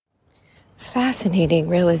fascinating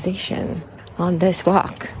realization on this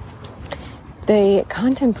walk. The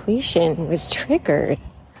contemplation was triggered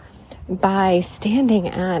by standing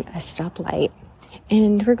at a stoplight,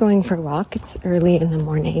 and we're going for a walk. It's early in the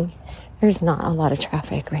morning. There's not a lot of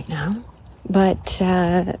traffic right now, but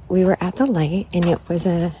we were at the light, and it was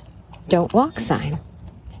a don't walk sign.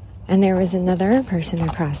 And there was another person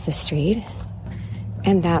across the street,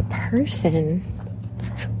 and that person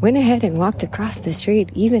went ahead and walked across the street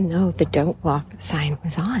even though the don't walk sign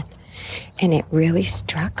was on. And it really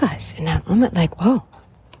struck us in that moment, like, whoa,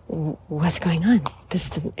 what's going on?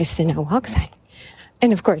 It's the no walk sign.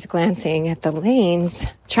 And of course, glancing at the lanes,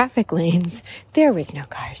 traffic lanes, there was no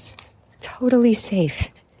cars. Totally safe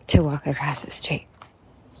to walk across the street.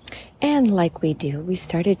 And like we do, we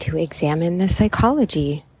started to examine the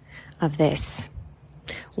psychology of this.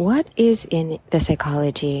 What is in the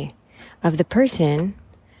psychology of the person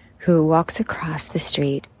who walks across the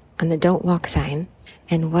street on the don't walk sign?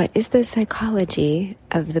 And what is the psychology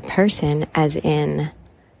of the person, as in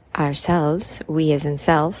ourselves, we as in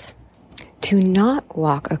self, to not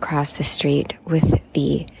walk across the street with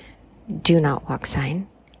the do not walk sign,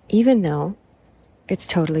 even though it's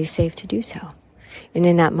totally safe to do so? And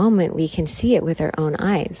in that moment, we can see it with our own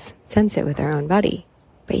eyes, sense it with our own body,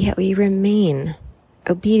 but yet we remain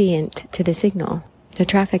obedient to the signal, the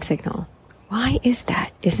traffic signal. Why is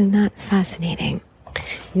that? Isn't that fascinating?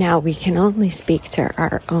 Now, we can only speak to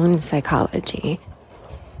our own psychology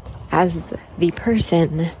as the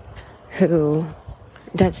person who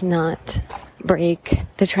does not break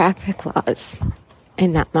the traffic laws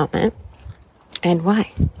in that moment. And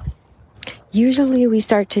why? Usually we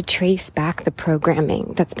start to trace back the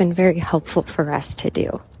programming that's been very helpful for us to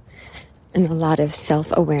do in a lot of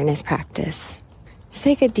self-awareness practice. Just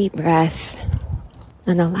take a deep breath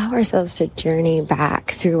and allow ourselves to journey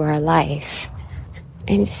back through our life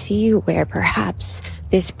and see where perhaps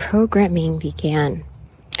this programming began.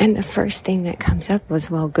 And the first thing that comes up was,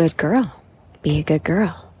 well, good girl. Be a good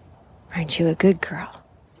girl. Aren't you a good girl?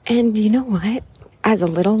 And you know what? As a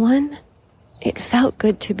little one, it felt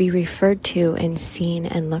good to be referred to and seen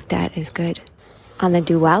and looked at as good. On the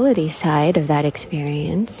duality side of that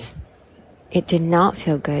experience, it did not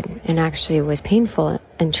feel good and actually was painful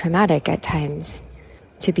and traumatic at times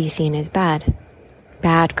to be seen as bad.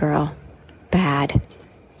 Bad girl. Bad.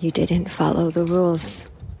 You didn't follow the rules.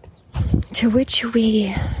 To which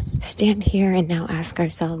we stand here and now ask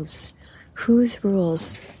ourselves, whose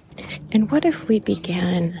rules? And what if we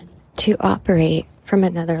began to operate from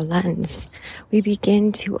another lens? We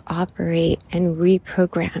begin to operate and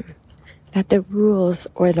reprogram that the rules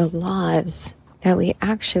or the laws that we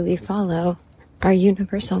actually follow are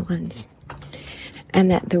universal ones. And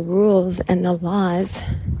that the rules and the laws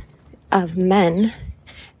of men,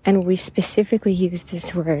 and we specifically use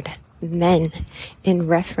this word men in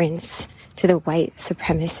reference to the white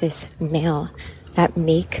supremacist male that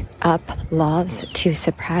make up laws to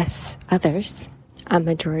suppress others, a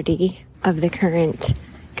majority of the current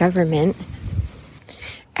government,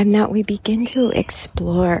 and that we begin to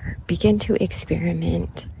explore, begin to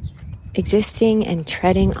experiment, existing and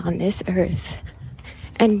treading on this earth,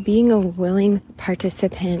 and being a willing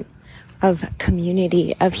participant of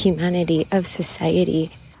community, of humanity, of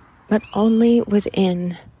society, but only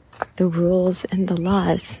within the rules and the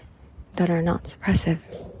laws that are not suppressive,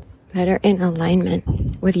 that are in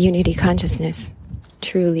alignment with unity consciousness.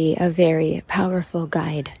 Truly a very powerful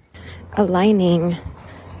guide, aligning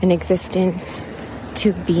an existence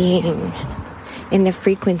to being in the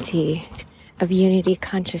frequency of unity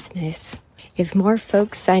consciousness. If more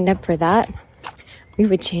folks signed up for that, we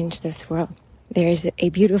would change this world. There's a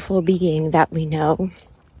beautiful being that we know,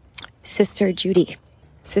 Sister Judy.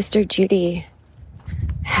 Sister Judy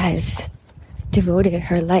has devoted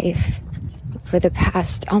her life for the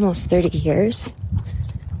past almost 30 years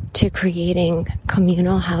to creating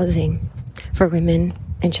communal housing for women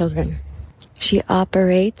and children. She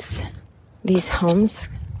operates these homes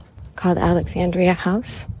called Alexandria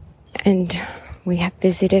House, and we have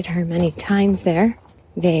visited her many times there.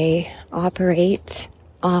 They operate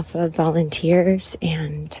off of volunteers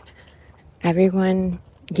and everyone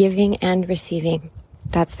giving and receiving.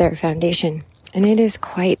 That's their foundation. And it is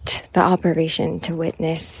quite the operation to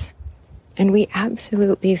witness. And we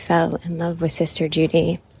absolutely fell in love with Sister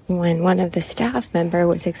Judy when one of the staff member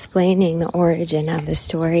was explaining the origin of the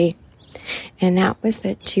story. And that was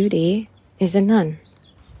that Judy is a nun.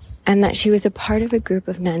 And that she was a part of a group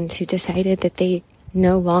of nuns who decided that they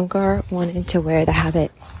no longer wanted to wear the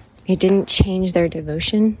habit. It didn't change their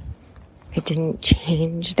devotion. It didn't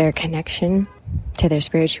change their connection to their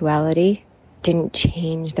spirituality. Didn't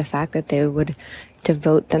change the fact that they would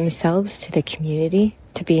devote themselves to the community,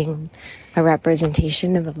 to being a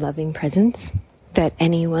representation of a loving presence, that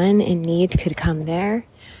anyone in need could come there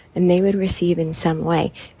and they would receive in some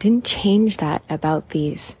way. Didn't change that about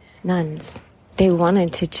these nuns. They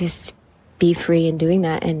wanted to just be free in doing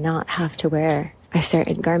that and not have to wear a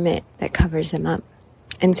certain garment that covers them up.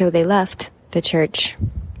 And so they left the church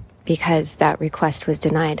because that request was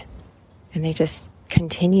denied. And they just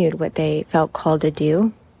continued what they felt called to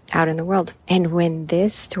do out in the world. And when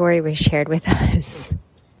this story was shared with us,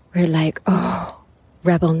 we're like, oh,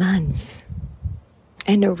 rebel nuns.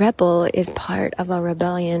 And a rebel is part of a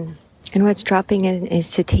rebellion. And what's dropping in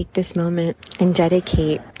is to take this moment and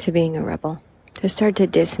dedicate to being a rebel, to start to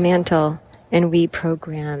dismantle and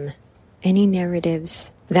reprogram any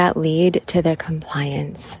narratives that lead to the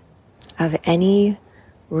compliance of any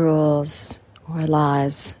rules or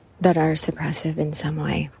laws that are suppressive in some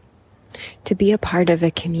way. To be a part of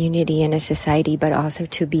a community and a society, but also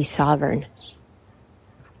to be sovereign.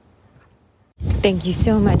 Thank you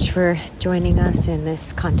so much for joining us in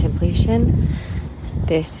this contemplation.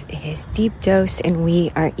 This is Deep Dose, and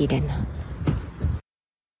we are Eden.